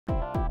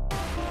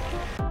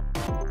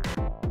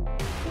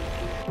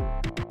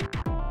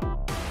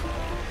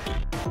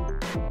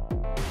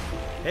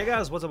Hey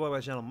guys, what's up, welcome to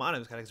my channel. My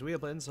name is Kadex. We are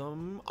playing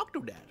some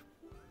Octodad.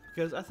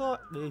 Because I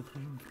thought...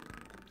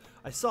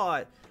 I saw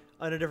it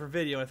on a different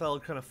video and I thought it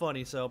looked kind of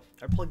funny, so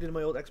I plugged in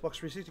my old Xbox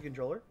 360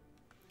 controller.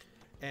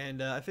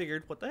 And I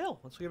figured, what the hell,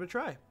 let's give it a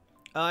try.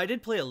 I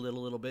did play a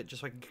little bit,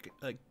 just so I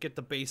could get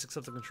the basics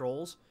of the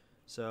controls.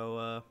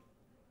 So,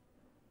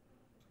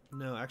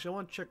 no, actually I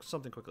want to check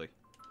something quickly.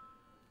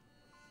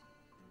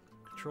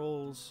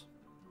 Controls...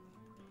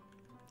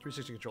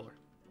 360 controller.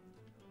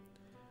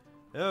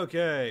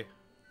 Okay.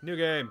 New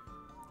game.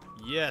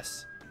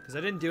 Yes. Because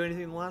I didn't do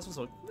anything in the last one,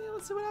 so yeah,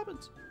 let's see what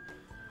happens.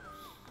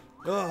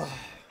 Ugh.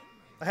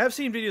 I have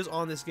seen videos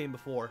on this game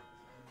before.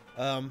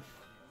 And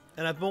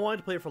I've been wanting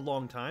to play it for a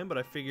long time, but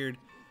I figured,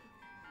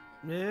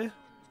 eh.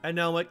 And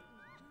now I'm like,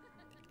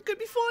 it could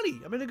be funny.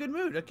 I'm in a good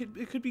mood.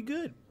 It could be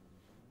good.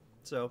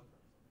 So.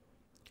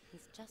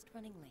 He's just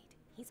running late.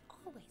 He's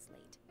always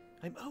late.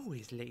 I'm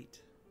always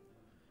late.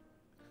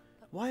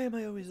 Why am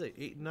I always late?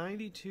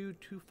 892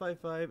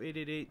 255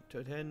 888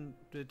 10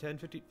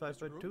 1050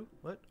 552?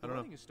 What? I don't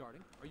know. Is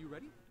starting. Are you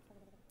ready?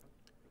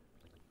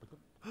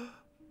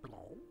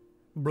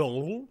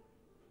 Blow.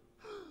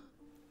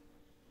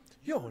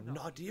 You're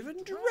not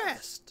even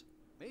dressed.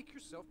 Make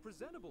yourself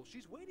presentable.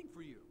 She's waiting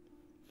for you.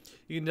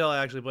 You can tell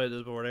I actually played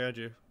this before, I got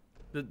you.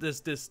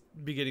 This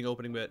beginning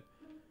opening bit.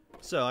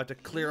 So I have to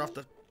clear off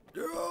the.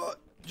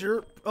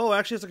 Oh,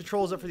 actually, it's the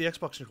controls up for the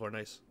Xbox controller.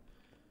 Nice.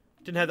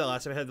 Didn't have that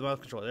last time. I had the mouse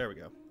controller. There we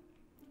go.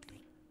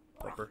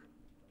 Proper.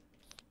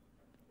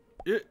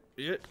 There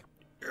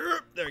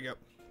we go.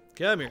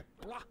 Come here.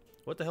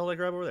 What the hell did I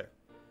grab over there?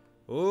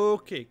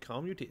 Okay,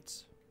 calm your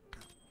tits.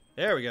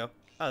 There we go.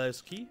 Ah,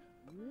 there's the key.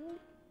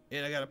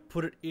 And I gotta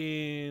put it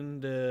in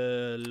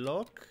the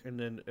lock, and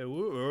then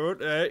oh,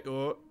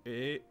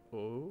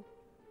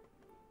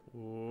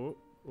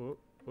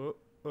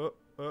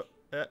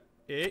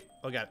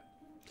 got it.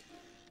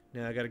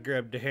 Now I gotta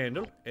grab the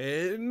handle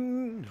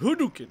and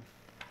Hadouken.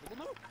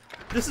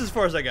 This is as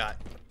far as I got.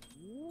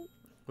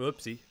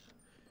 Whoopsie.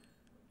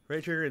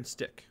 Right trigger and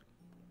stick.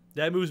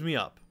 That moves me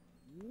up.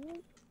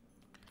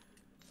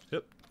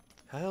 Yep.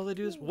 How the hell do they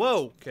do this?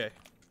 Whoa. Okay.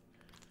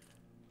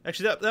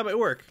 Actually, that might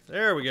work.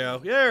 There we go.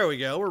 There we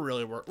go.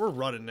 We're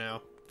running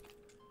now.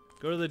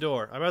 Go to the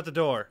door. I'm at the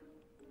door.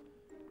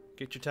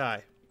 Get your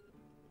tie.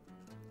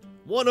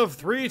 One of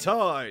 3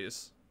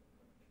 ties.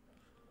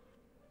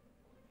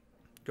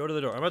 Go to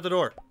the door. I'm at the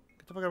door.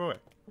 Get the fuck out of my way.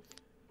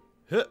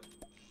 Huh.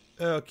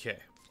 Okay.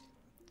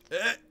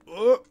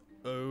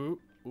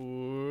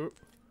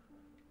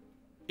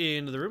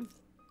 Into the room.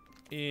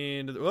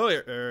 Into the. Oh,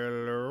 here.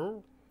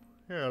 Hello.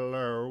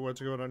 Hello. What's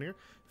going on here?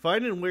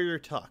 Find and wear your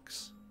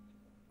tux.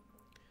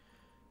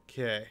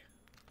 Okay.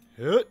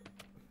 Oh,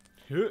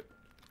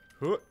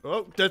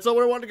 that's not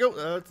where I wanted to go.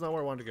 That's not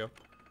where I wanted to go.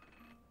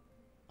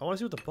 I want to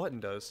see what the button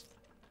does.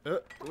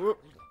 What's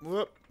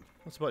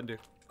the button do?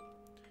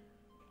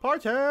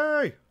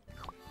 Party!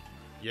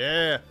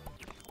 Yeah.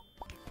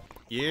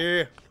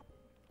 Yeah.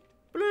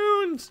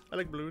 Balloons! I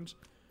like balloons.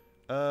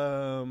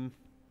 Fine.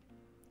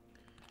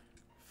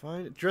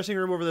 Dressing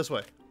room over this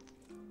way.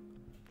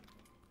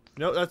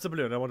 No, that's the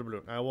balloon. I want a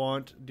balloon. I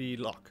want the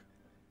lock.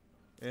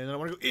 And then I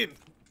want to go in.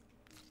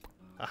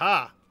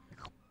 Aha!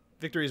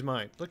 Victory is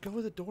mine. Let go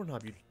of the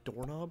doorknob, you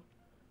doorknob.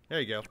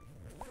 There you go.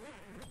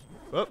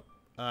 Oh,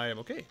 I am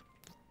okay.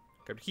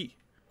 Grab the key.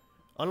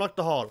 Unlock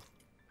the hall.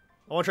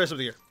 I want to try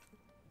something here.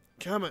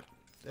 Come on.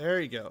 There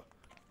you go.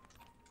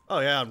 Oh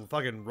yeah, I'm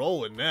fucking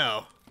rolling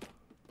now.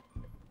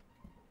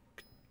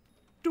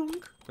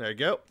 Dunk. There you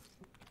go.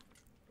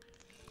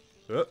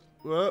 Whoa,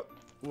 whoa,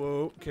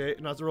 whoa. Okay,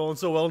 not rolling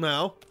so well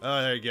now.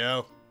 Oh, there you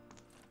go.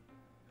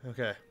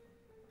 Okay.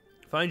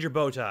 Find your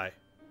bow tie.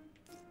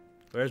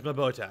 Where's my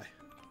bow tie?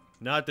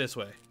 Not this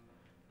way.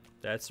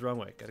 That's the wrong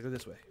way. Gotta go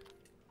this way.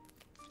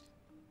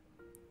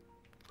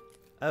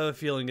 I have a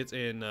feeling it's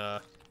in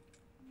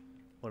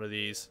one of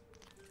these.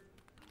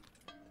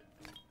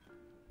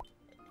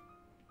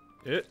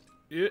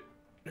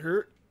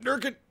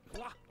 Durkin.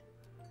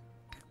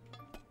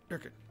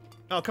 Durkin.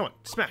 Oh, come on.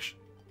 Smash.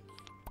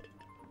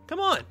 Come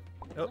on.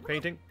 Oh,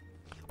 painting.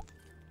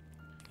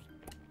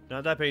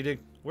 Not that painting.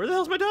 Where the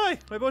hell's my tie?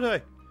 My bow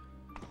tie.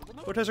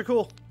 Bow ties are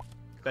cool.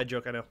 Bad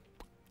joke, I know.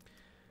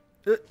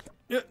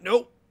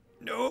 No.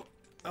 No.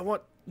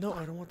 No,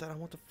 I don't want that. I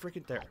want the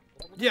freaking there.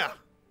 Yeah.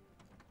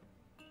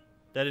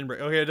 That didn't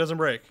break. Okay, it doesn't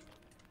break.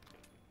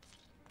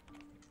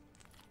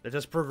 Let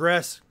us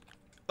progress.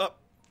 Up.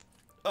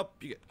 Up.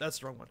 You get. That's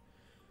the wrong one.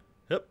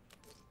 Hip.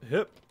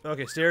 Hip.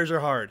 Okay, stairs are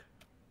hard.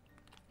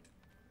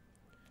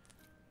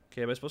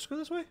 Okay, am I supposed to go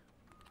this way?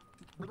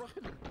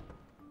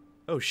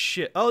 Oh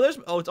shit. Oh, there's.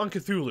 Oh, it's on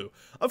Cthulhu.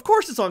 Of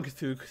course it's on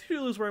Cthulhu.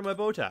 Cthulhu's wearing my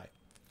bow tie.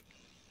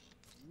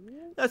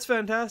 That's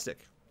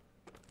fantastic.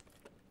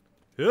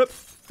 Yep.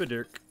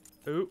 Fadirk.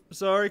 Oh,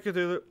 sorry,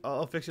 Cthulhu.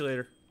 I'll fix you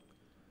later.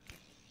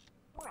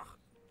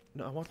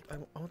 No, I want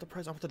the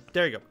prize. I want the.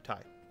 There you go.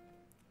 Tie.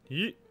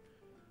 Yeet.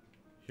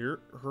 Here,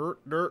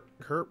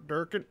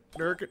 Durkin.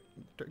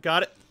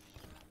 Got it.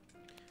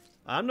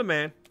 I'm the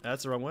man.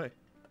 That's the wrong way.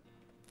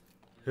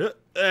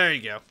 There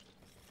you go.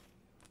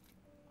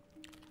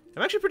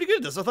 I'm actually pretty good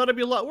at this. I thought I'd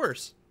be a lot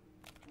worse.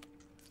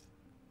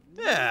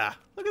 Yeah,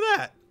 look at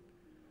that.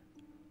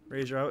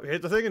 Raise your arm,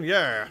 hit the thing, and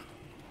yeah.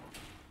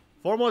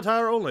 Formal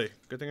attire only.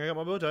 Good thing I got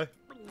my bow tie.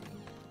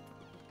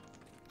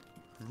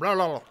 Blah,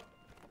 blah, blah.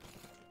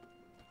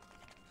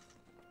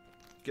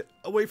 Get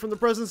away from the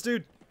presents,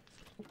 dude.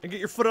 And get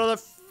your foot out of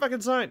that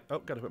fucking sign. Oh,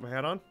 gotta put my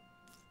hat on.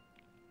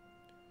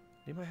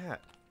 Need my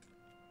hat.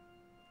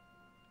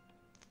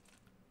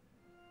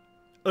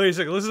 Oh, wait a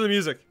second. Listen to the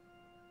music.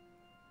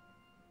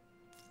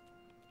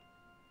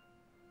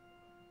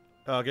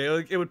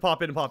 Okay, it would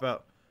pop in and pop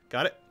out.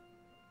 Got it.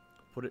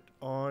 Put it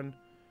on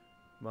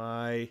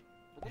my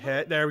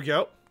head. There we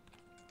go.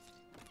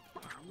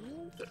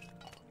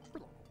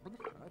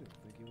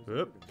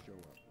 Up.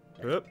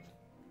 Up.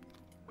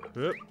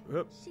 Up.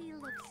 Up. She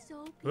looks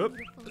so Up.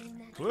 beautiful in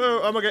that.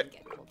 Whoa, I'm okay.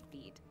 Get cold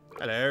feet.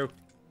 Hello.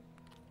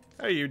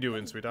 How are you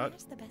doing, sweetheart?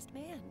 Where's the best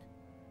man?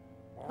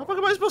 How the fuck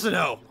am I supposed to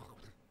know?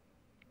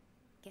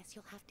 Guess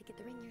you'll have to get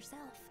the ring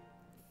yourself.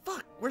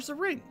 Fuck, where's the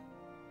ring?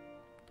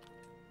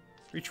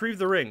 Retrieve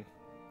the ring.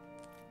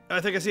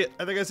 I think I see it.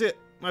 I think I see it.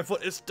 My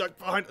foot is stuck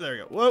behind. There we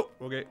go. Whoa.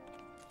 Okay.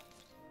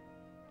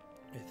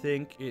 I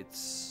think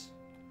it's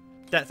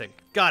that thing.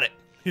 Got it.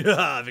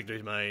 Yeah,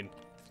 victory's mine.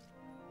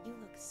 You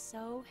look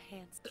so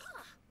handsome.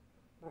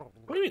 What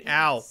do you mean,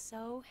 ow?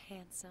 So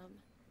handsome.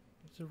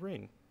 It's a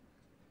ring.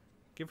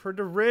 Give her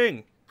the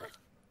ring.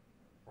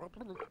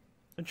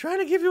 I'm trying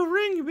to give you a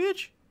ring, you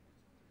bitch.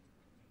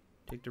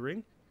 Take the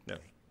ring? No.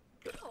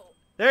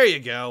 There you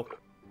go.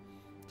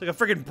 It's like a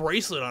freaking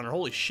bracelet on her.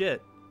 Holy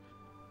shit.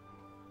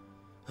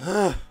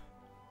 That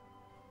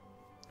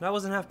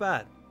wasn't half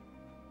bad.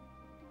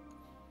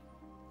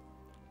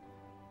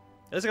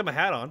 At least I got my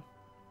hat on.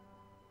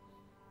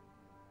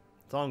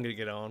 That's all I'm gonna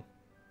get on.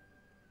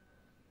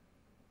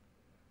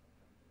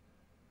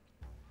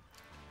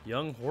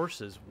 Young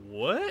horses.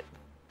 What?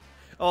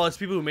 Oh, it's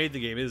people who made the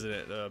game, isn't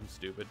it? I'm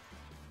stupid.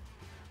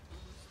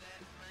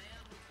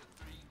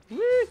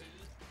 Whee!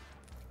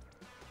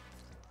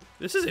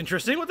 This is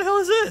interesting. What the hell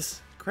is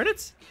this?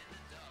 Credits?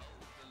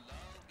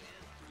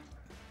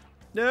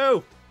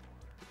 No!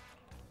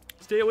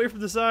 Stay away from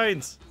the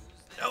signs.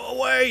 No,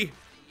 away!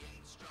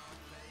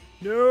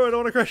 No, I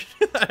don't want to crash.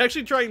 I'm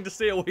actually trying to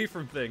stay away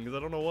from things. I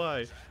don't know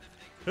why.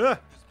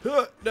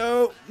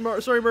 No!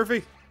 Sorry,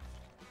 Murphy.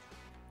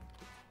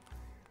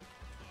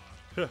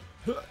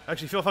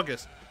 Actually, feel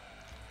focused.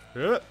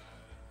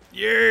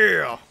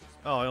 Yeah!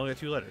 Oh, I only got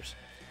 2 letters.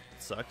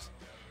 That sucks.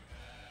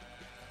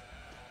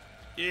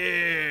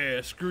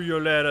 Yeah! Screw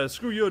your letter.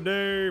 Screw your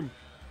name.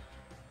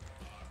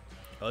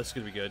 Oh, this is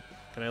gonna be good.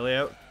 Can I lay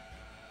out?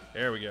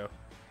 There we go.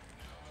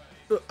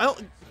 I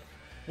don't.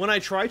 When I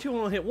try to, I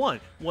only hit 1.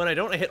 When I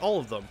don't, I hit all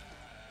of them.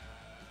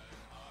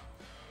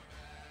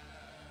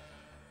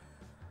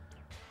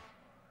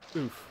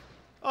 Oof.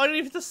 Oh, I didn't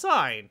even hit the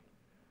sign.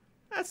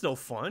 That's no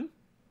fun.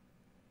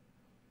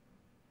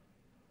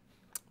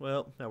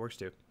 Well, that works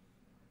too.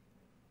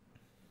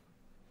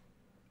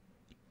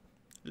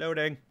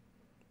 Loading.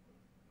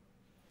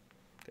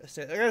 I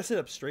gotta sit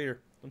up straighter.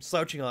 I'm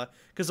slouching a lot.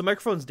 Because the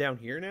microphone's down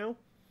here now.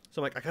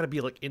 So I'm like, I gotta be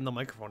like in the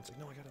microphone. It's like,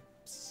 no, I gotta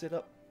sit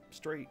up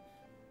straight.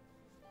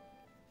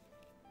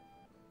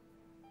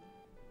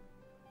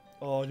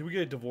 Oh, did we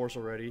get a divorce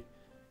already?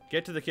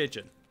 Get to the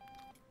kitchen.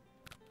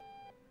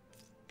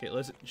 Okay,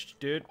 listen,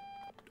 dude.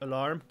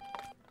 Alarm.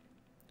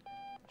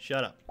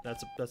 Shut up.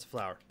 That's a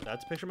flower.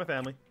 That's a picture of my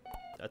family.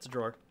 That's a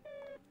drawer.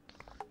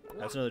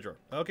 That's another drawer.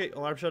 Okay,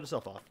 alarm shut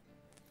itself off.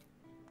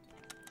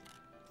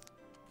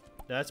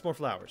 That's more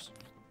flowers.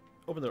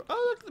 Open the door.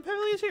 Oh, look, the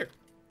family is here.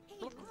 Hey,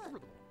 look.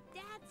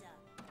 Dad's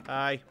up.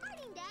 Hi.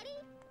 Morning, Daddy.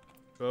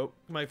 Oh,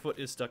 my foot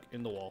is stuck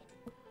in the wall.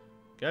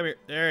 Come here.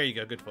 There you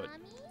go. Good foot.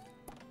 Mommy,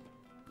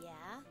 Yeah?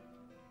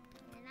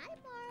 can I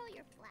borrow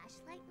your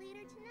flashlight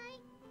later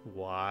tonight?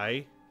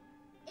 Why?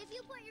 If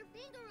you put your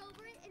finger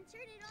over it and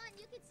turn it on,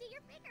 you can see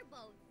your finger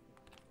bones.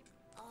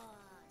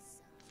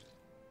 Awesome.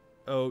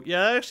 Oh,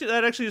 yeah,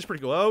 that actually is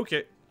pretty cool. Oh,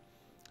 okay.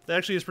 That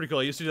actually is pretty cool.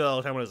 I used to do that all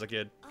the time when I was a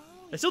kid. Oh,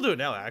 I still do it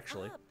now,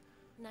 actually. up.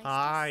 Nice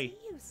Hi. to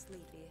see you,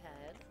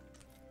 sleepyhead.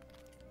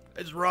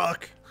 It's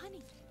rock.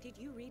 Honey, did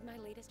you read my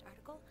latest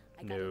article?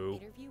 I got No.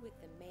 an interview with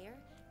the mayor,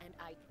 and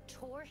I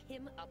tore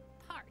him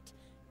apart.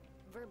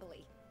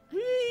 Verbally.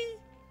 Whee!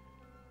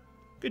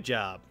 Good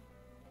job.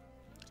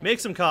 Make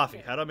some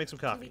coffee. How do I make some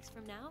 2 coffee? weeks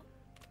from now,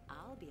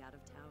 I'll be out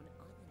of town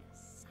on an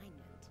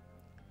assignment.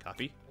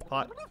 Coffee.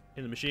 Pot.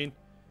 In the machine.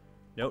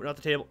 No, not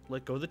the table.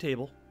 Let go of the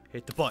table.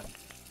 Hit the button.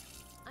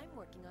 I'm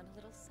working on a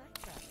little side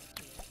project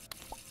here.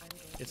 I'm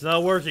going It's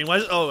not working. Why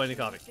is it? Oh, I need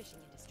to coffee. the fishing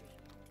industry,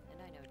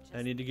 and I know just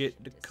I need to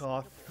get the to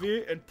sell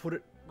coffee and put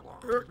it.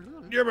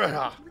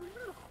 Aha!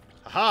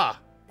 Aha!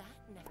 That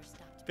never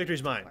stopped.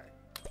 Victory's mine.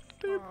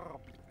 Boop.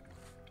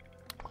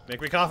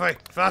 Make me coffee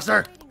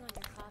faster. Waiting on your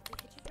coffee.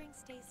 Could you bring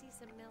Stacy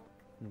some milk?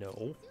 No.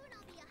 Soon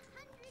I'll be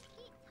 100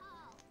 feet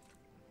tall.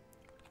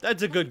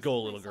 That's a good Is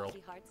goal, my little girl.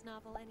 Salty Hearts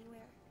novel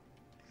anywhere?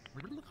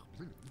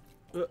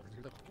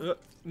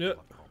 No.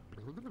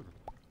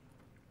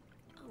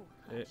 Oh,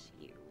 hush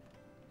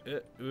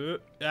you.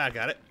 I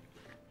got it.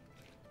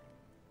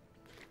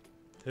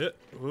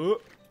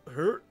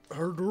 Hurt.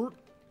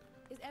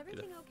 Is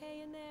everything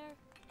okay in there?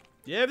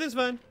 Yeah, everything's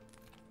fine.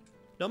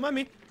 Don't mind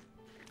me.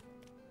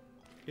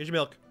 Here's your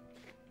milk.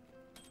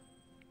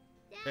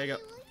 There you go.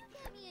 Will you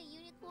get me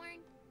a unicorn?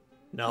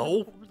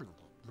 No.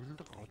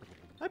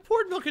 I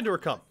poured milk into her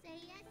cup. Say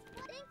yes.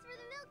 Thanks for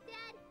the milk,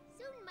 Dad.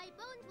 Soon my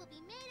bones will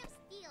be made of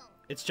steel.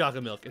 It's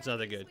chocolate milk. It's not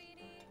that good.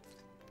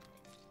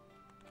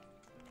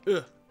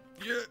 Ugh.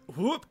 Yeah.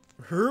 Whoop.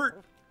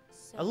 Hurt.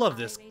 So I love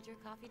this. made your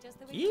coffee just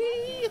the way you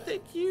want. Yeah,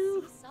 thank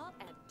you. Sea salt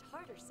and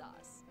tartar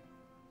sauce.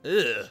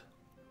 Ugh.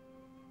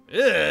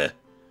 Ugh.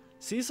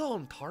 Sea salt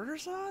and tartar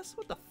sauce?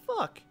 What the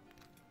fuck?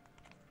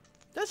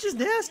 That's just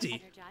nasty.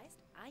 Energized?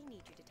 I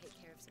need you to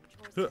take care of some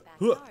chores in the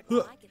backyard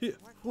while I get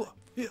some work done.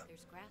 Yeah.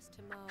 There's grass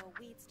to mow,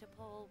 weeds to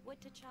pull, wood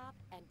to chop,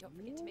 and don't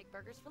forget to make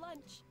burgers for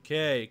lunch.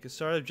 Okay, can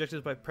start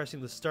objectives by pressing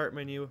the start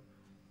menu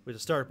with the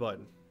start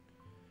button.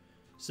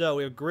 So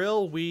we have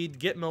grill, weed,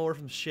 get mower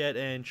from shed,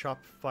 and chop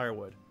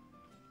firewood.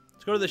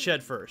 Let's go to the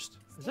shed first.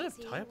 Is that a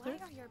Stacy, tie up there?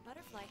 why are your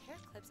butterfly hair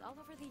clips all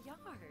over the yard?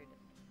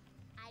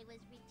 I was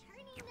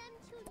returning them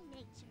to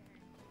nature.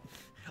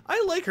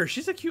 I like her.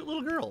 She's a cute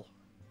little girl.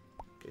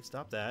 Okay,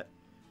 stop that.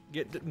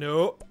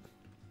 No.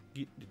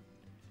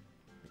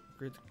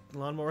 The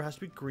lawnmower has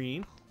to be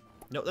green.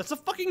 No, that's a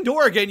fucking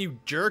door again, you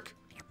jerk.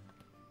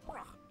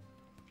 Ow,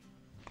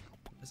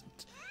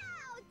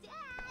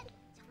 Dad!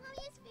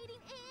 Tommy is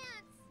feeding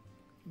ants.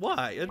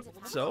 Why? Because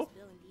if So?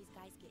 Bill and these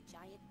guys get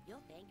giant,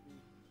 you'll thank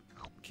me.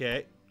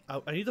 Okay.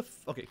 I need the.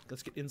 Okay,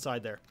 let's get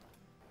inside there.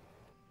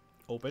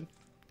 Open.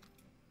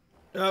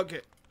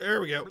 Okay,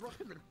 there we go.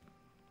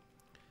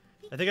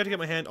 I think I have to get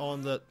my hand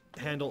on the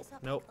handle.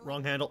 Nope,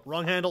 wrong handle.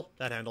 Wrong handle.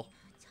 That handle.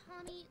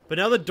 Tommy. But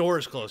now the door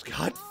is closed.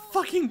 God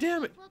fucking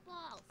damn it.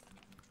 Footballs.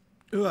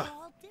 They're Ugh.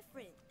 all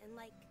different and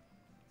like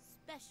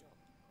special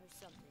or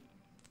something.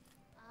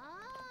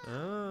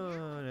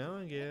 Oh, now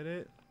I get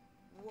it.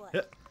 What?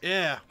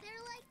 Yeah. They're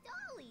like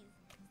dollies.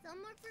 Some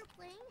are for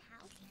playing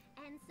house,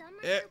 and some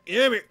are Yeah, for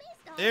yeah, playing we- space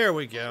dolls. There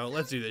we go.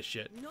 Let's do this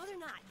shit. No, they're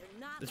not. They're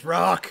not. Let's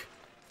rock.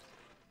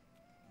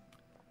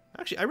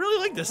 Actually, I really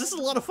like this. This is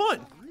a lot of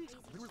fun.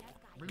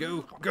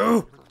 Go,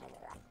 go.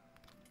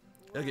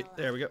 Okay,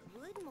 there we go. I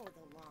would mow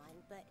the lawn,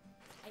 but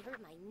I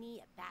hurt my knee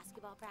at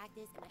basketball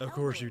practice, and my Of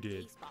course elbow you at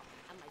did. baseball,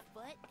 and my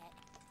foot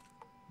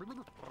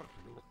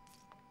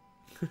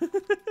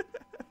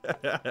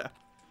at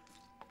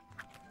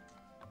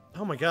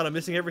Oh my god, I'm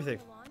missing everything.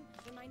 The lawn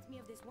reminds me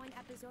of this one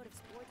episode of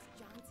Sports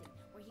Johnson,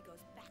 where he goes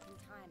back in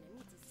time and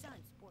meets his son,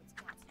 Sports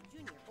Johnson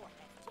Jr., or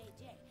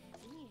SJJ.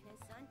 And he and his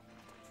son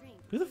trained.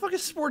 Who the fuck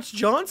is Sports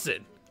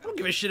Johnson? I don't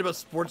give a shit about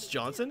Sports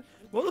Johnson.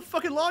 Mow the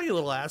fucking lawn, you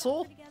little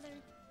asshole. Together.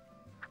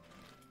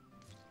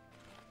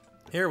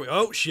 Here we.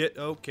 Oh shit.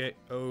 Okay.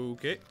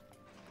 Okay.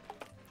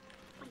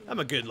 I'm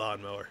a good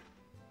lawnmower.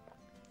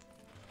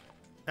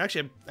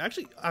 Actually,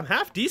 I'm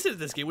half decent at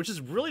this game, which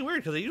is really weird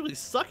because I usually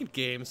suck at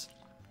games.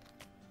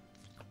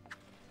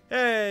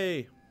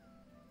 Hey!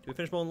 Did we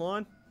finish mowing the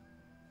lawn?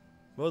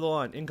 Mow the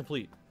lawn.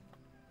 Incomplete.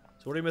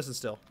 So what are you missing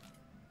still?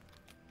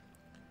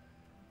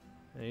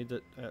 I need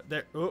to...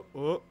 there. Oh,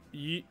 oh.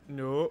 Yeet.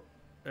 No.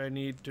 I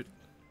need to...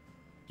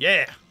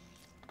 Yeah!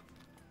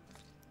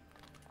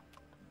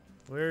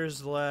 Where's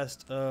the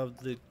last of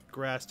the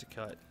grass to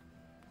cut?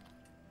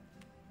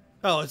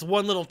 Oh, it's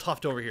one little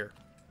tuft over here.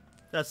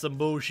 That's some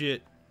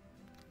bullshit.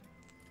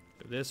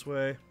 Go this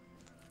way.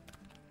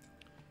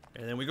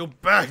 And then we go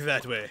back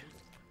that way.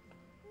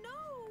 No!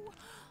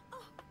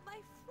 Oh, my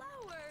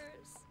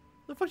flowers!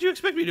 What the fuck do you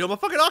expect me to do? I'm a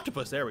fucking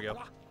octopus. There we go.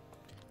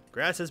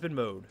 Grass has been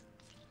mowed.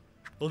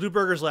 We'll do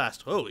burgers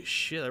last. Holy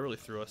shit, that really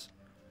threw us.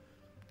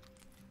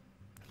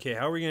 Okay,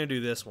 how are we gonna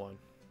do this one?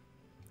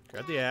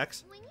 Grab the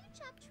axe. When you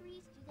chop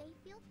trees, do they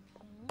feel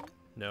pain?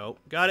 No.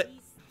 Got it.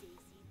 Please, Stacy,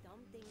 dumb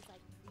things like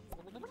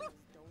trees and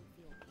animals don't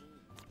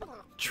feel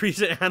pain.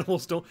 Trees and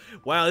animals don't...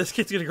 Wow, this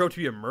kid's gonna grow up to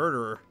be a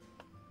murderer.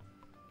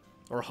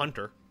 Or a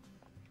hunter.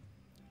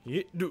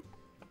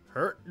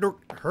 Hurt.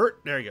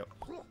 There you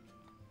go.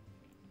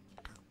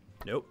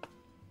 Nope.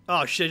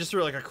 Oh shit, I just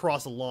threw it like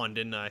across the lawn,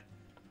 didn't I?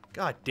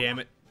 God damn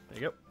it.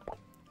 There you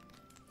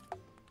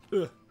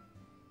go. Ugh.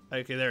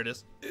 Okay, there it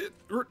is.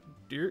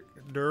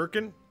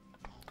 Durkin.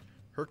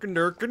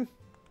 Durkin.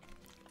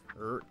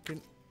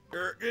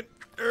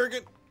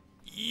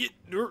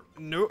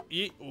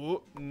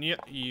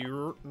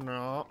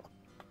 No.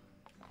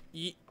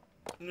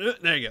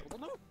 There you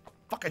go.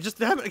 Fuck, I just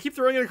have it. I keep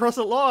throwing it across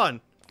the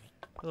lawn.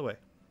 By the way.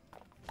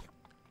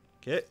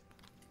 Okay.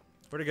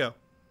 Where'd it go?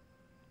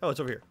 Oh, it's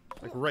over here.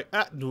 Like right.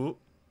 Ah, no.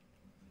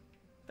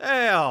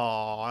 Hey,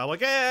 oh, I'm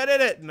like, yeah, I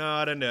did it. No,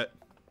 I didn't do it.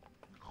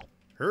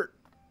 Hurt.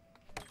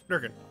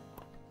 Durkin.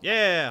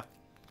 Yeah.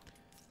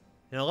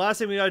 Now, the last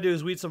thing we gotta do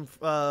is weed some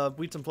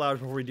flowers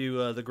before we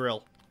do the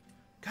grill.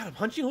 God, I'm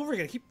hunching over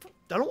again.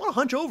 I don't want to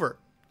hunch over.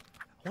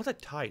 I want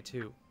that tie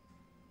too.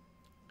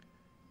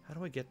 How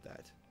do I get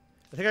that?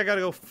 I think I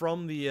gotta go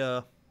from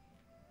the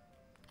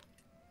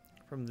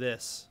from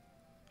this.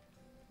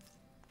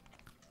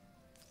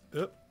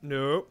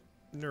 Nope.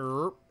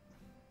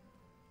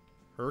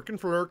 Herkin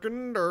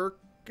flurkin dirk.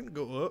 Gonna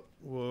go up.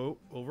 Whoa.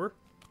 Over.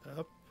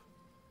 Up.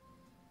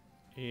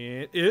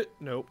 And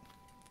nope.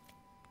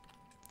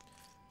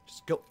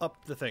 Just go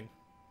up the thing.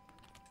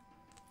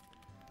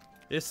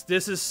 This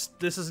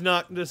is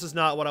not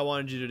what I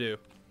wanted you to do.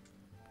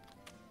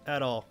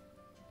 At all.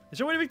 Is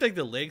there a way to make like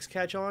the legs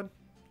catch on?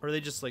 Or do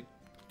they just like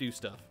do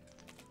stuff?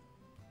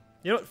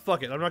 You know what?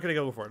 Fuck it. I'm not gonna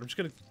go for it. I'm just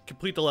gonna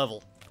complete the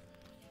level.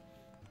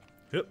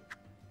 Yep.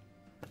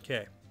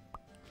 Okay.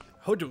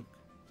 Hoduk.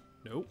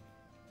 Nope.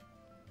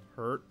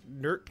 Hurt.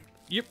 Nert.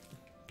 Yep.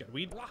 Got a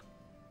weed.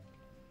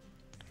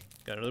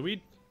 Got another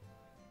weed.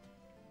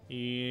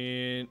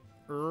 And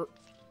I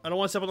don't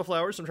want to step on the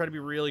flowers, so I'm trying to be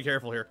really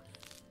careful here.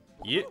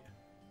 Yeah.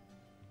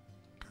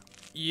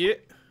 Yeah.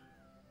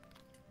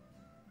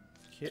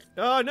 Okay.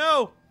 Oh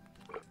no!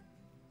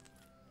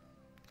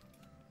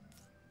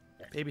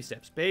 Baby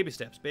steps, baby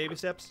steps, baby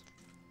steps.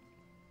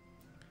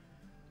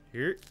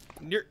 Here.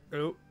 Near.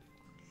 Oh.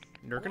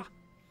 Nurkin. Can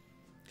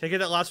I get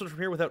that last one from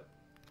here without...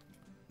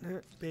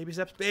 Baby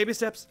steps, baby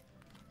steps.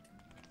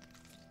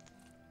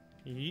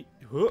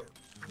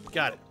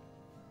 Got it.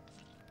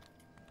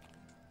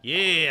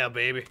 Yeah,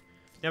 baby.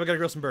 Now we gotta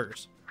grill some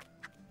burgers.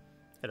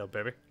 Hello,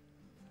 baby.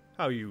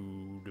 How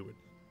you doing?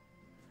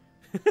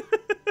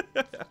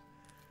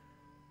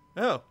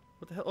 Oh,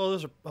 what the hell? Oh,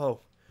 those are...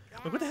 Oh.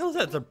 Like, what the hell is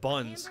that? They're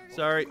buns.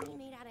 Sorry.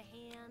 Made out of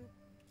ham.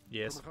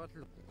 Yes. Oh,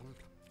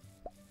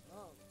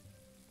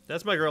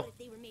 That's my girl. but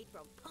they were made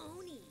from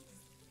ponies.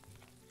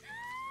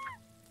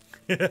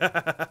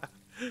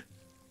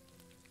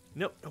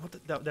 Nope. What the,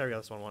 there we go.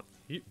 That's what I want.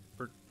 Get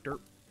the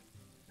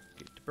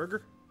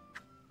burger.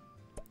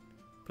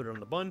 Put it on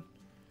the bun.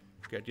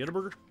 Got the other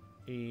burger.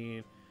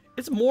 And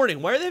it's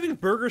morning. Why are they having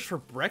burgers for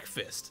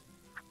breakfast?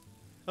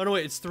 Oh no,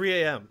 wait. It's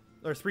 3 a.m.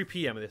 or 3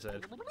 p.m. They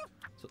said.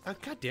 So,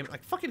 God damn it! I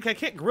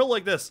can't grill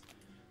like this.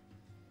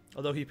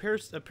 Although he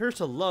appears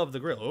to love the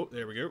grill. Oh,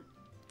 there we go.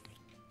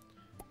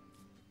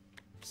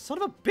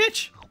 Son of a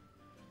bitch!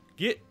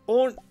 Get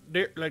on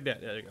there like that.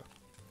 There you go.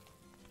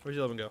 Where's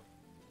the other one go?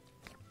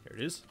 There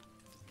it is.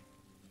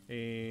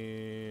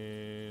 And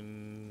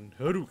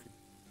Hadouken.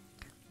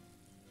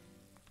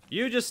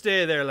 You just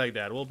stay there like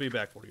that. We'll be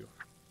back for you.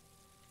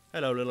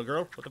 Hello, little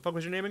girl. What the fuck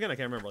was your name again? I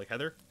can't remember. Like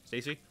Heather?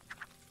 Stacy?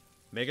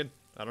 Megan?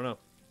 I don't know.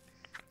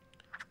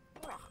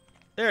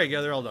 There you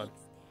go. They're all done.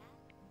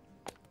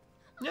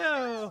 No.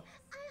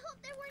 I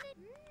hope there weren't.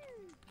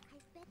 I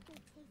bet they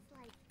taste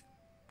like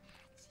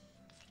magic.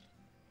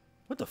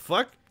 What the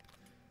fuck?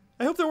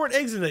 I hope there weren't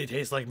eggs and they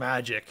taste like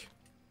magic.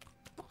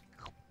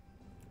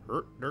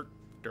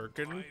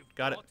 Durkin.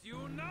 Got it.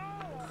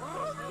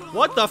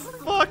 What the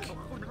fuck?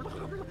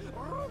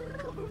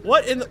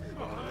 What in the...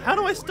 How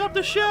do I stop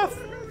the chef?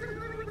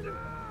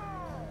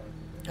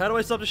 How do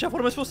I stop the chef? What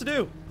am I supposed to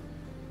do?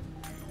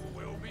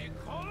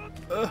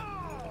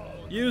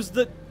 Use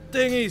the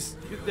thingies.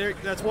 There,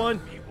 that's one.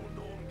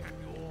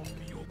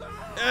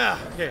 Ah,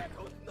 okay.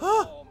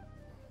 Huh?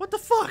 What the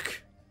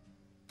fuck?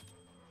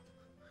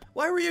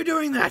 Why were you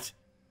doing that?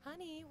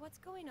 Honey, what's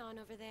going on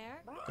over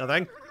there?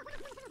 Nothing.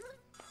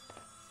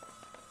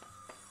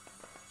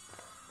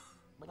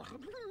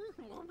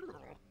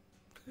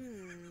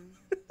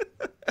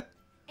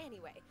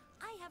 Anyway,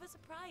 I have a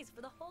surprise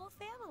for the whole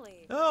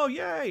family. Oh,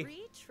 yay.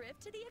 Free trip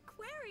to the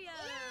aquarium.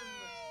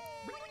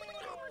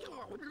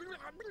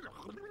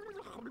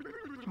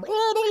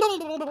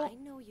 I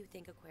know you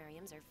think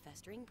aquariums are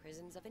festering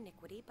prisons of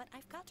iniquity, but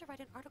I've got to write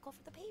an article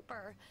for the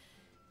paper.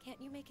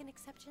 Can't you make an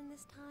exception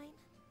this time?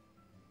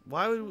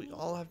 Why would we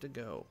all have to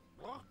go?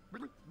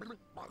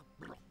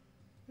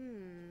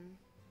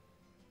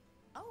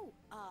 Oh,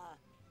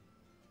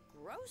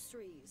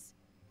 groceries.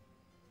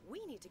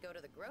 We need to go to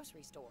the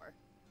grocery store.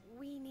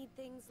 We need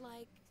things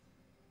like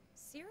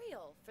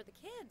cereal for the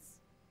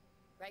kids.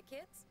 Right,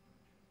 kids?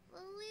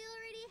 Well, we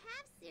already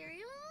have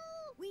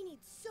cereal. We need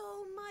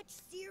so much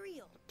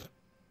cereal.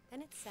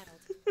 Then it's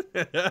settled.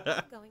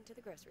 I'm going to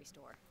the grocery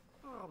store.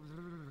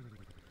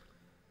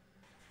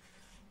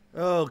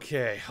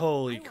 Okay,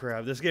 holy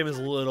crap. This game is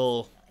a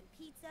little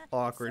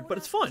awkward, but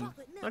it's fun.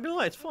 Not gonna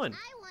lie, it's fun.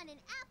 I want an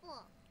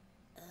apple.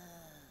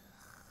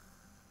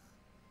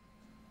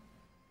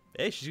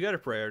 Hey, she's got her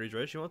priorities,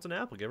 right? She wants an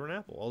apple. Give her an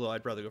apple. Although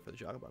I'd rather go for the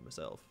chocolate by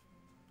myself.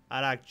 I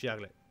like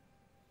chocolate.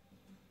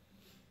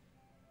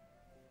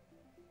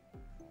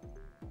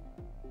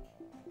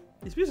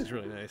 This music's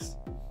really nice.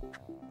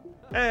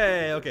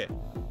 Hey, okay.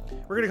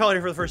 We're gonna call it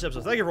here for the first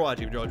episode. Thank you for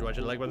watching. If you enjoyed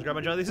watching, like button, subscribe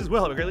my channel. This is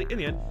Will. Have a great day. In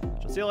the end,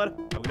 I'll see you later.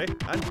 Have a good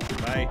day, and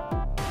bye.